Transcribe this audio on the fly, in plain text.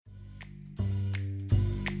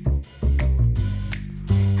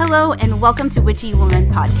Hello and welcome to Witchy Woman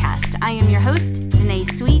Podcast. I am your host, Renee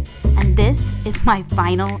Sweet, and this is my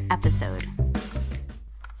final episode.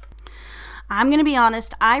 I'm going to be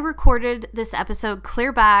honest, I recorded this episode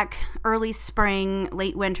clear back early spring,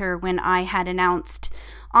 late winter when I had announced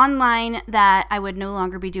online that I would no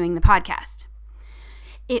longer be doing the podcast.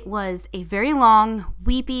 It was a very long,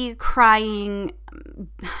 weepy, crying,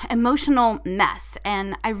 emotional mess,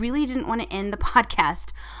 and I really didn't want to end the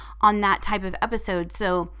podcast on that type of episode.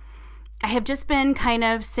 So I have just been kind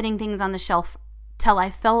of sitting things on the shelf till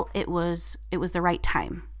I felt it was the right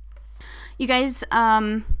time. You guys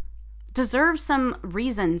deserve some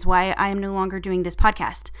reasons why I am no longer doing this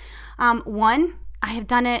podcast. One, I have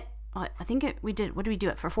done it. What did we do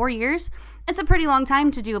it for 4 years? It's a pretty long time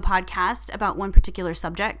to do a podcast about one particular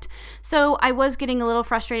subject. So I was getting a little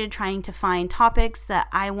frustrated trying to find topics that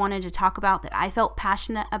I wanted to talk about, that I felt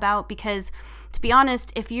passionate about, because to be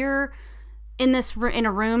honest, if you're in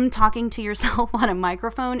a room talking to yourself on a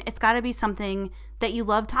microphone, it's got to be something that you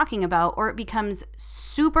love talking about, or it becomes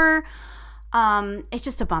super it's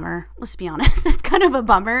just a bummer. Let's be honest. It's kind of a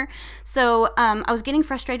bummer. So I was getting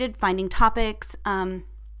frustrated finding topics.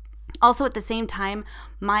 Also, at the same time,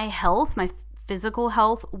 my physical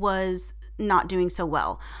health was not doing so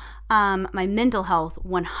well. My mental health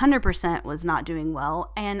 100% was not doing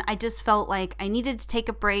well. And I just felt like I needed to take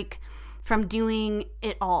a break from doing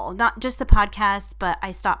it all. Not just the podcast, but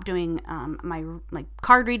I stopped doing my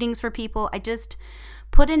card readings for people. I just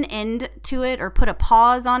put an end to it, or put a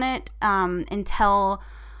pause on it until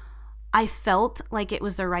I felt like it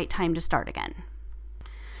was the right time to start again.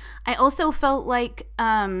 I also felt like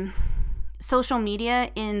social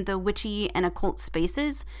media in the witchy and occult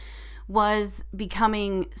spaces was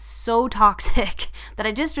becoming so toxic that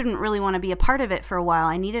I just didn't really want to be a part of it for a while.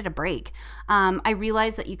 I needed a break. I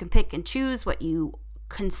realized that you can pick and choose what you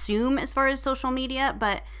consume as far as social media,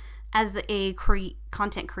 but as a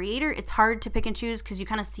content creator, it's hard to pick and choose because you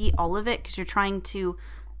kind of see all of it because you're trying to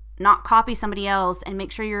not copy somebody else and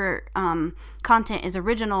make sure your content is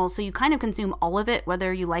original. So you kind of consume all of it,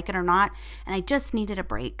 whether you like it or not. And I just needed a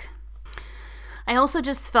break. I also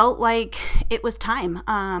just felt like it was time,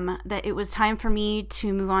 that it was time for me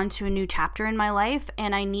to move on to a new chapter in my life.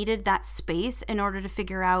 And I needed that space in order to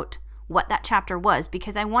figure out what that chapter was,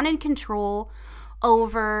 because I wanted control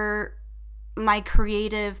over my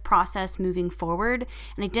creative process moving forward,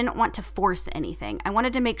 and I didn't want to force anything. I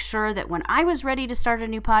wanted to make sure that when I was ready to start a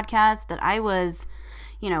new podcast, that I was,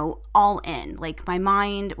 all in. Like, my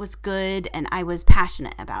mind was good and I was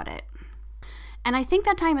passionate about it. And I think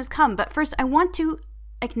that time has come. But first, I want to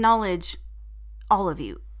acknowledge all of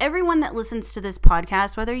you. Everyone that listens to this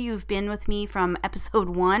podcast, whether you've been with me from episode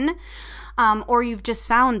 1 or you've just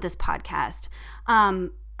found this podcast,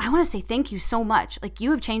 I want to say thank you so much. Like, you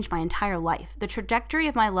have changed my entire life. The trajectory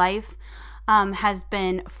of my life has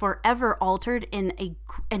been forever altered in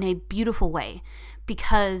a beautiful way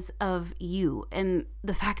because of you and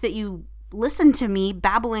the fact that you listen to me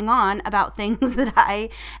babbling on about things that I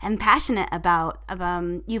am passionate about.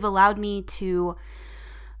 You've allowed me to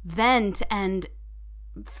vent and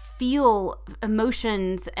feel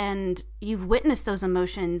emotions, and you've witnessed those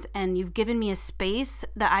emotions, and you've given me a space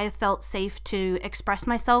that I have felt safe to express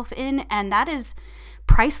myself in, and that is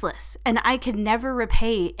priceless. And I could never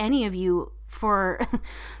repay any of you for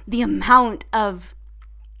the amount of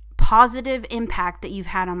positive impact that you've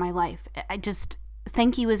had on my life.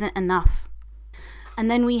 Thank you isn't enough. And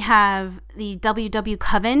then we have the WW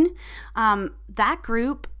Coven. That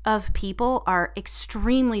group of people are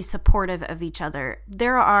extremely supportive of each other.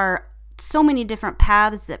 There are so many different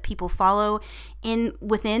paths that people follow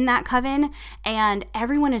within that coven, and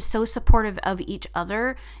everyone is so supportive of each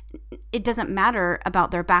other. It doesn't matter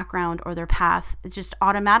about their background or their path. It's just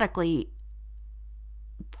automatically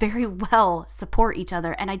very well support each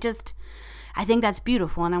other. And I think that's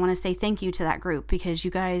beautiful, and I want to say thank you to that group because you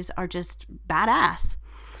guys are just badass.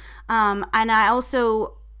 And I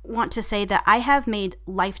also want to say that I have made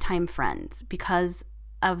lifetime friends because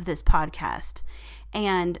of this podcast,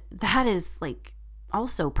 and that is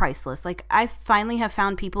also priceless. I finally have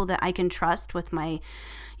found people that I can trust with my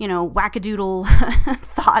wackadoodle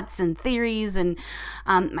thoughts and theories and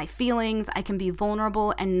my feelings. I can be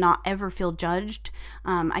vulnerable and not ever feel judged.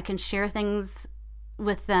 I can share things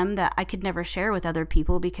with them that I could never share with other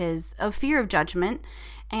people because of fear of judgment.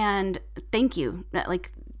 And thank you.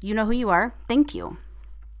 You know who you are. Thank you.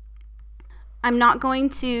 I'm not going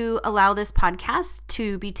to allow this podcast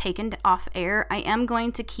to be taken off air. I am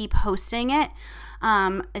going to keep hosting it.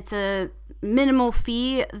 It's a minimal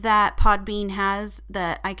fee that Podbean has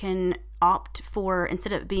that I can opt for,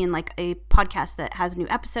 instead of being like a podcast that has new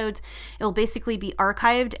episodes, it will basically be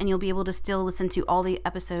archived and you'll be able to still listen to all the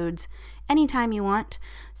episodes anytime you want.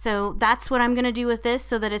 So that's what I'm going to do with this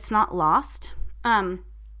so that it's not lost.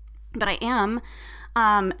 But I am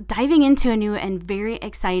diving into a new and very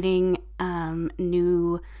exciting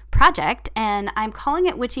new project, and I'm calling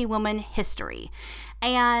it Witchy Woman History.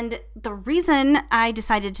 And the reason I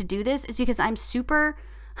decided to do this is because I'm super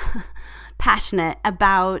passionate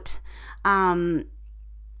about, I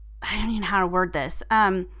don't even know how to word this,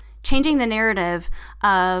 changing the narrative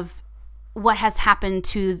of what has happened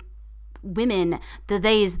to women, the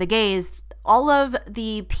theys, the gays, all of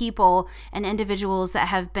the people and individuals that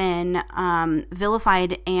have been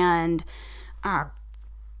vilified and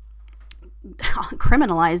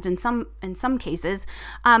criminalized in some cases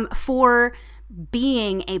for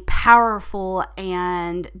being a powerful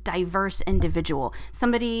and diverse individual,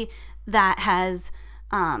 somebody that has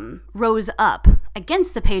rose up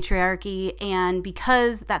against the patriarchy, and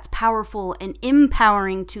because that's powerful and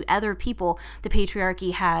empowering to other people, the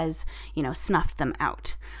patriarchy has, snuffed them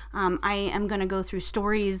out. I am going to go through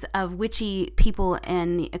stories of witchy people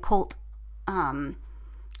in the occult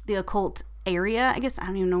area. I guess I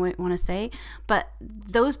don't even know what I want to say, but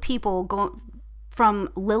those people go from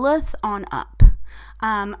Lilith on up.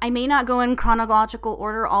 I may not go in chronological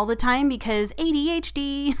order all the time because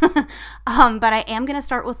ADHD, but I am going to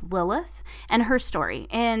start with Lilith and her story.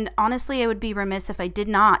 And honestly, I would be remiss if I did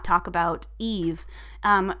not talk about Eve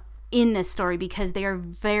in this story, because they are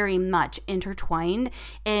very much intertwined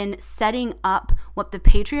in setting up what the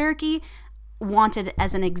patriarchy wanted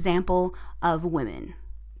as an example of women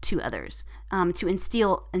to others, to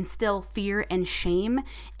instill fear and shame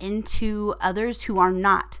into others who are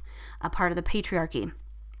not a part of the patriarchy.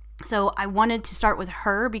 So I wanted to start with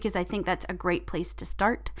her because I think that's a great place to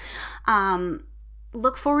start.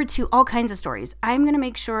 Look forward to all kinds of stories. I'm going to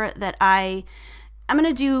make sure that I'm going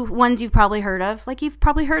to do ones you've probably heard of, like you've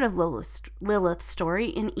probably heard of Lilith's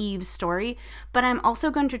story and Eve's story, but I'm also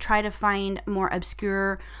going to try to find more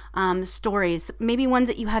obscure stories, maybe ones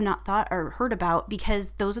that you have not thought or heard about,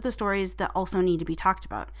 because those are the stories that also need to be talked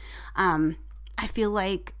about. I feel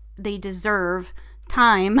like they deserve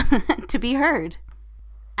time to be heard.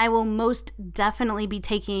 I will most definitely be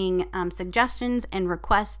taking suggestions and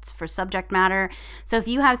requests for subject matter. So if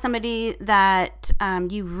you have somebody that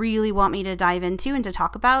you really want me to dive into and to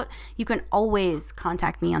talk about, you can always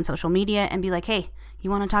contact me on social media and be like, hey, you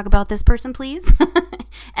want to talk about this person, please?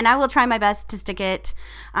 And I will try my best to stick it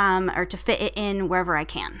or to fit it in wherever I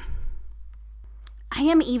can. I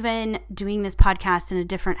am even doing this podcast in a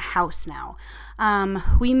different house now.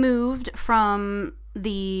 We moved from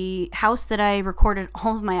the house that I recorded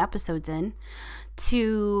all of my episodes in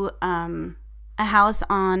to a house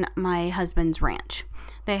on my husband's ranch.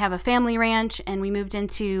 They have a family ranch, and we moved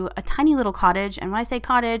into a tiny little cottage. And when I say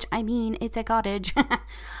cottage, I mean it's a cottage.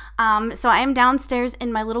 So I am downstairs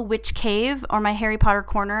in my little witch cave, or my Harry Potter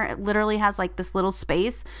corner. It literally has like this little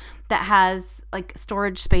space that has like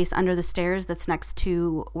storage space under the stairs that's next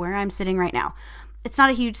to where I'm sitting right now. It's not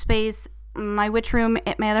a huge space. My witch room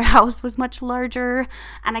at my other house was much larger,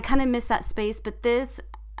 and I kind of miss that space. But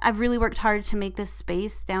I've really worked hard to make this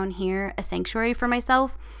space down here a sanctuary for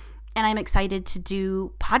myself, and I'm excited to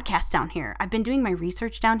do podcasts down here. I've been doing my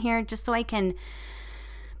research down here just so I can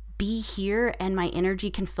be here and my energy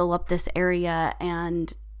can fill up this area,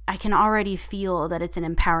 and I can already feel that it's an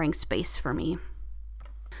empowering space for me.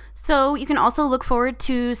 So you can also look forward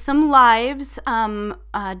to some lives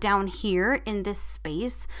down here in this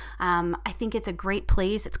space. I think it's a great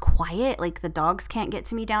place. It's quiet. Like the dogs can't get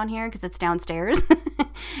to me down here because it's downstairs.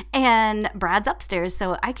 And Brad's upstairs.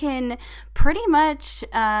 So I can pretty much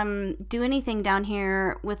do anything down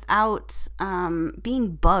here without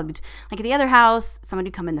being bugged. Like at the other house, somebody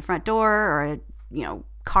would come in the front door, or a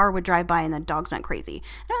car would drive by and the dogs went crazy.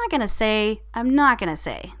 I'm not going to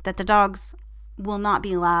say that the dogs will not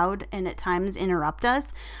be loud and at times interrupt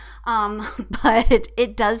us, but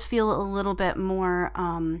it does feel a little bit more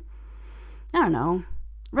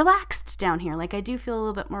relaxed down here. Like I do feel a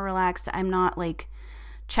little bit more relaxed. I'm not like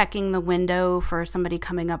checking the window for somebody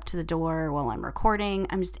coming up to the door while I'm recording.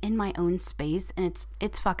 I'm just in my own space, and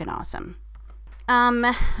it's fucking awesome. I'm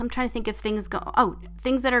trying to think of things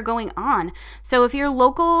that are going on. So if you're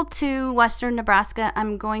local to Western Nebraska,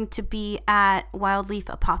 I'm going to be at Wildleaf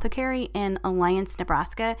Apothecary in Alliance,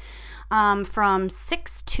 Nebraska, from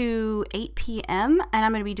 6 to 8 p.m. And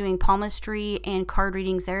I'm going to be doing palmistry and card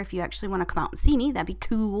readings there. If you actually want to come out and see me, that'd be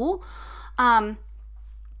cool. And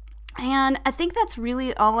I think that's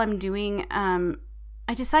really all I'm doing.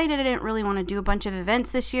 I decided I didn't really want to do a bunch of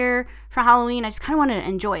events this year for Halloween. I just kind of wanted to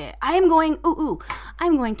enjoy it. I'm going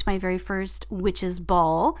to my very first Witches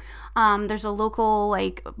Ball. There's a local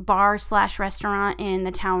like bar / restaurant in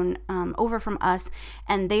the town over from us,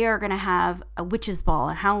 and they are going to have a Witches Ball,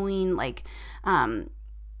 a Halloween like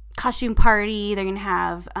costume party. They're going to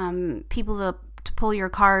have people to pull your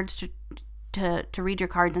cards, to read your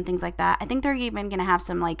cards and things like that. I think they're even going to have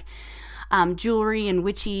some like jewelry and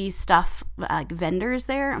witchy stuff, like vendors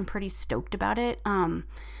there. I'm pretty stoked about it.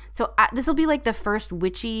 So this will be like the first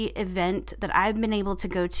witchy event that I've been able to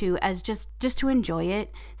go to as just to enjoy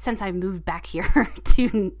it since I moved back here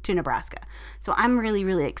to Nebraska. So I'm really,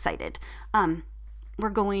 really excited. We're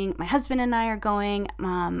going, my husband and I are going,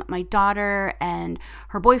 my daughter and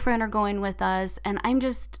her boyfriend are going with us, and I'm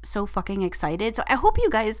just so fucking excited. So I hope you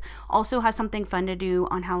guys also have something fun to do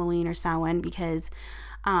on Halloween or Samhain, because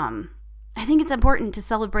I think it's important to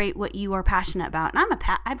celebrate what you are passionate about. And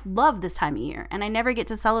I love this time of year, and I never get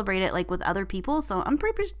to celebrate it like with other people, so I'm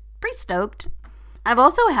pretty stoked. I've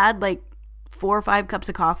also had like 4 or 5 cups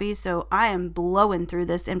of coffee, so I am blowing through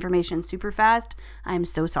this information super fast. I am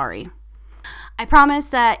so sorry. I promise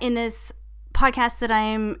that in this podcast that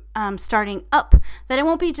I'm starting up, that it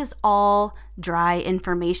won't be just all dry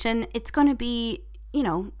information. It's going to be, you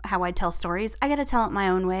know, how I tell stories. I got to tell it my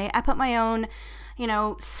own way. I put my own, you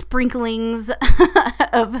know, sprinklings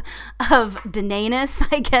of Danae-ness,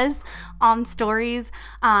 I guess, on stories.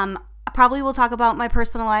 I probably will talk about my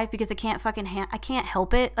personal life because I can't I can't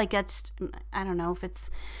help it. Like, that's, I don't know if it's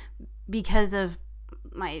because of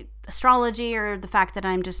my astrology or the fact that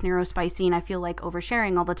I'm just neurospicy and I feel like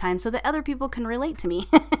oversharing all the time so that other people can relate to me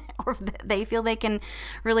or they feel they can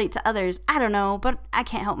relate to others. I don't know, but I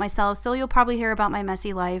can't help myself. So you'll probably hear about my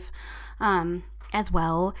messy life as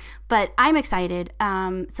well, but I'm excited.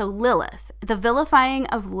 So Lilith, the vilifying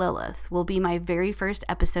of Lilith will be my very first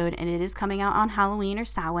episode, and it is coming out on Halloween or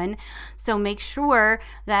Samhain. So make sure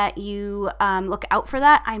that you look out for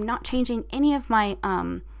that. I'm not changing any of my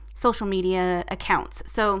social media accounts.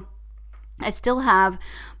 So I still have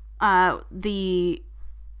the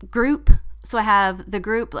group. So I have the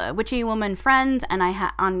group Witchy Woman Friends, and I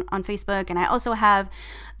have on Facebook, and I also have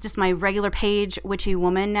just my regular page Witchy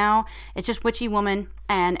Woman now. It's just Witchy Woman,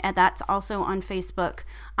 and that's also on Facebook.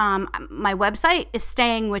 My website is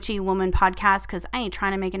staying Witchy Woman Podcast because I ain't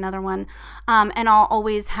trying to make another one. And I'll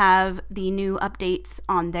always have the new updates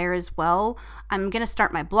on there as well. I'm gonna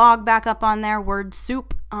start my blog back up on there, Word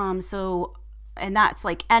Soup. And that's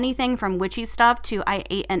like anything from witchy stuff to I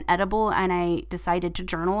ate an edible and I decided to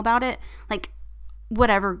journal about it. Like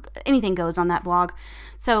whatever, anything goes on that blog.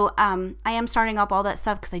 So I am starting up all that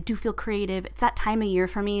stuff because I do feel creative. It's that time of year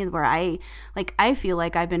for me where I feel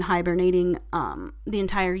like I've been hibernating the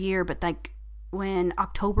entire year, but like when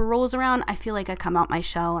October rolls around, I feel like I come out my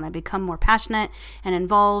shell and I become more passionate and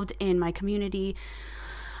involved in my community.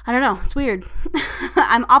 I don't know. It's weird.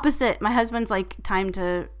 I'm opposite. My husband's like time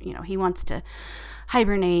to, you know, he wants to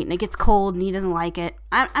hibernate and it gets cold and he doesn't like it.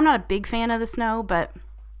 I'm not a big fan of the snow, but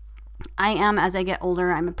I am, as I get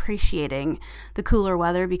older, I'm appreciating the cooler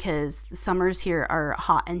weather because the summers here are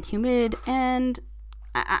hot and humid, and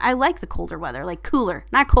I like the colder weather, like cooler,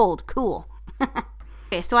 not cold, cool.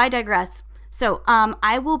 Okay, so I digress. So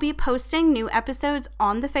I will be posting new episodes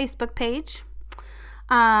on the Facebook page.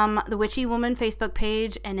 The Witchy Woman Facebook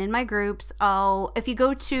page, and in my groups. If you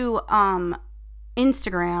go to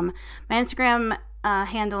Instagram, my Instagram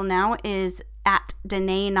handle now is at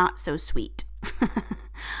Danae Not So Sweet.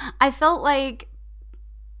 I felt like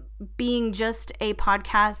being just a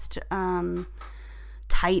podcast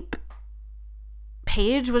type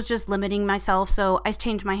page was just limiting myself, so I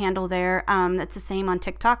changed my handle there. That's the same on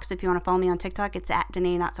TikTok, so if you want to follow me on TikTok, it's at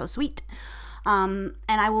Danae Not So Sweet. And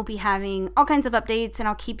I will be having all kinds of updates, and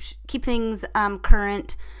I'll keep things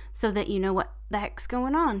current so that you know what the heck's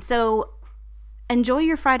going on. So enjoy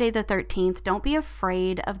your Friday the 13th. Don't be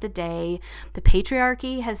afraid of the day. The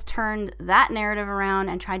patriarchy has turned that narrative around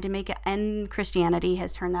and tried to make it, and Christianity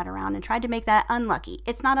has turned that around and tried to make that unlucky.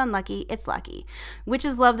 It's not unlucky, it's lucky.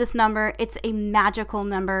 Witches love this number. It's a magical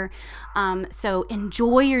number. So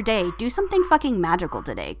enjoy your day. Do something fucking magical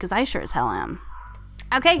today, because I sure as hell am.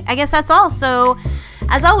 Okay, I guess that's all. So,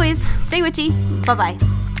 as always, stay witchy. Bye-bye.